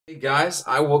Hey guys,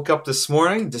 I woke up this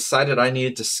morning, decided I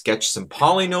needed to sketch some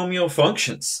polynomial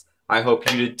functions. I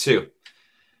hope you did too.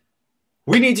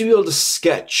 We need to be able to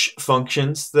sketch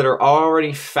functions that are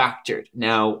already factored.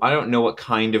 Now, I don't know what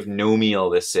kind of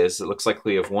nomial this is. It looks like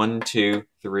we have 1, 2,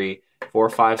 3, 4,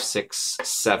 5, 6,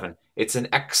 7. It's an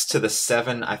x to the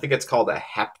 7. I think it's called a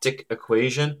haptic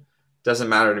equation. Doesn't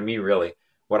matter to me really.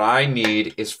 What I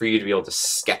need is for you to be able to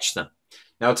sketch them.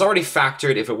 Now, it's already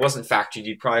factored. If it wasn't factored,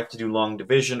 you'd probably have to do long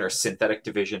division or synthetic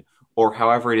division, or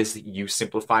however it is that you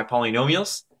simplify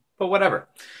polynomials, but whatever.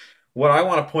 What I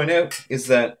want to point out is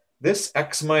that this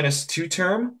x minus 2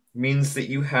 term means that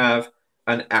you have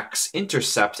an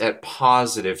x-intercept at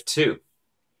positive 2.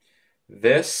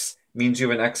 This means you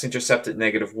have an x-intercept at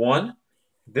negative 1.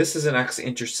 This is an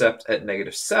x-intercept at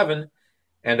negative 7,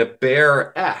 and a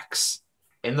bare x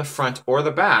in the front or the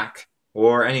back,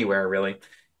 or anywhere really,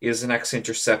 is an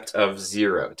x-intercept of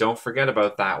 0. Don't forget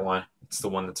about that one. It's the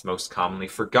one that's most commonly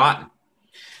forgotten.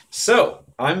 So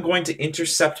I'm going to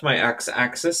intercept my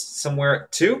x-axis somewhere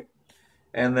at 2,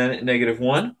 and then at negative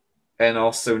 1, and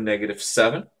also negative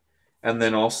 7, and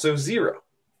then also 0.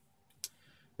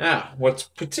 Now, what's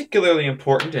particularly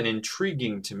important and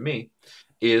intriguing to me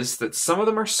is that some of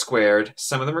them are squared,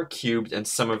 some of them are cubed, and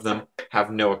some of them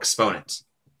have no exponent.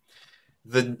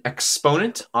 The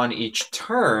exponent on each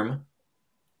term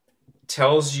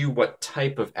tells you what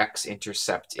type of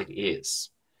x-intercept it is.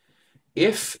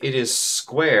 If it is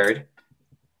squared,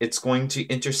 it's going to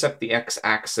intercept the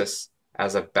x-axis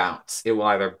as a bounce. It will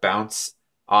either bounce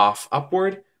off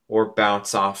upward or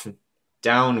bounce off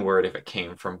downward if it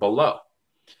came from below.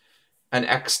 An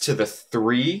x to the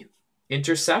 3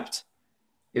 intercept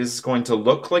is going to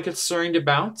look like it's starting to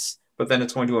bounce, but then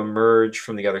it's going to emerge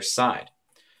from the other side.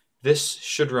 This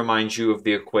should remind you of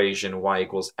the equation y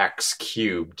equals x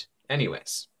cubed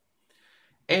anyways.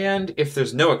 And if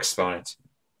there's no exponent,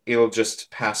 it'll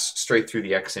just pass straight through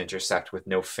the x-intercept with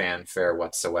no fanfare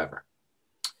whatsoever.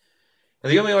 And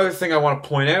the only other thing I want to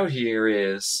point out here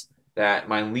is that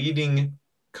my leading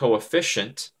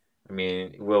coefficient,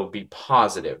 will be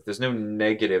positive. There's no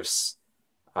negatives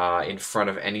in front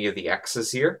of any of the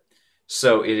x's here.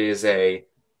 So it is a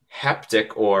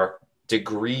haptic or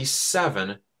degree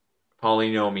 7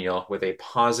 polynomial with a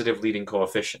positive leading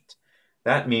coefficient.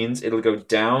 That means it'll go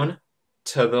down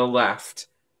to the left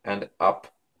and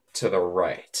up to the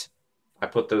right. I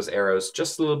put those arrows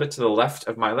just a little bit to the left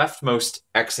of my leftmost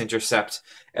x-intercept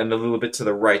and a little bit to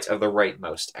the right of the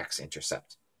rightmost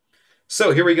x-intercept.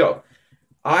 So here we go.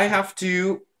 I have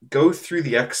to go through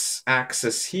the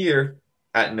x-axis here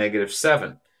at negative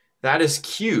 7. That is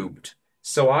cubed.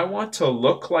 So I want to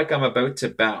look like I'm about to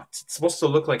bounce. It's supposed to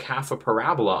look like half a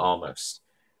parabola almost.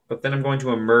 But then I'm going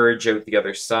to emerge out the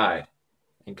other side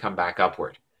and come back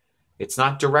upward. It's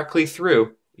not directly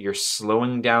through. You're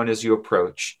slowing down as you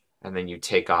approach, and then you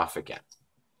take off again.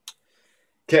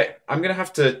 Okay, I'm going to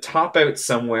have to top out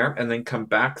somewhere and then come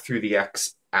back through the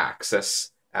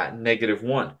x-axis at negative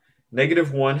 1.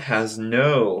 Negative 1 has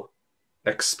no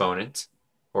exponent,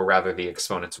 or rather the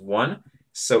exponent's 1,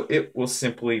 so it will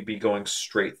simply be going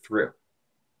straight through.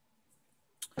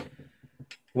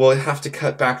 We'll have to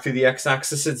cut back through the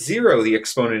x-axis at 0. The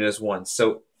exponent is 1,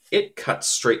 so it cuts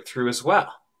straight through as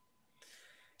well.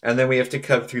 And then we have to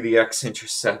cut through the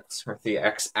x-intercept, or the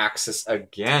x-axis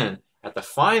again, at the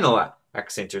final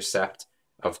x-intercept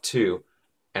of 2,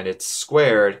 and it's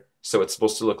squared, so it's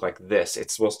supposed to look like this.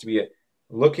 It's supposed to be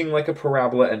looking like a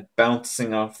parabola and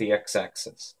bouncing off the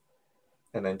x-axis.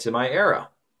 And then to my arrow.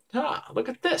 Look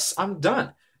at this. I'm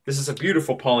done. This is a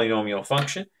beautiful polynomial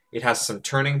function. It has some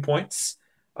turning points.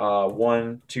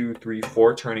 1, 2, 3,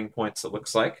 4 turning points, it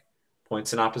looks like.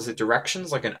 Points in opposite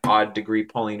directions, like an odd degree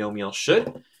polynomial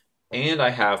should. And I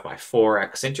have my 4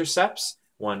 x-intercepts,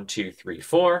 1, 2, 3,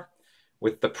 4,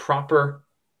 with the proper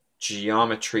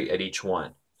geometry at each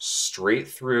one. Straight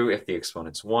through if the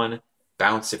exponent's 1,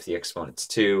 bounce if the exponent's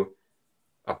 2,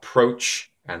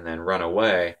 approach and then run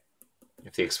away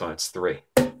if the exponent's 3.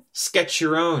 Sketch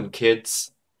your own,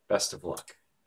 kids. Best of luck.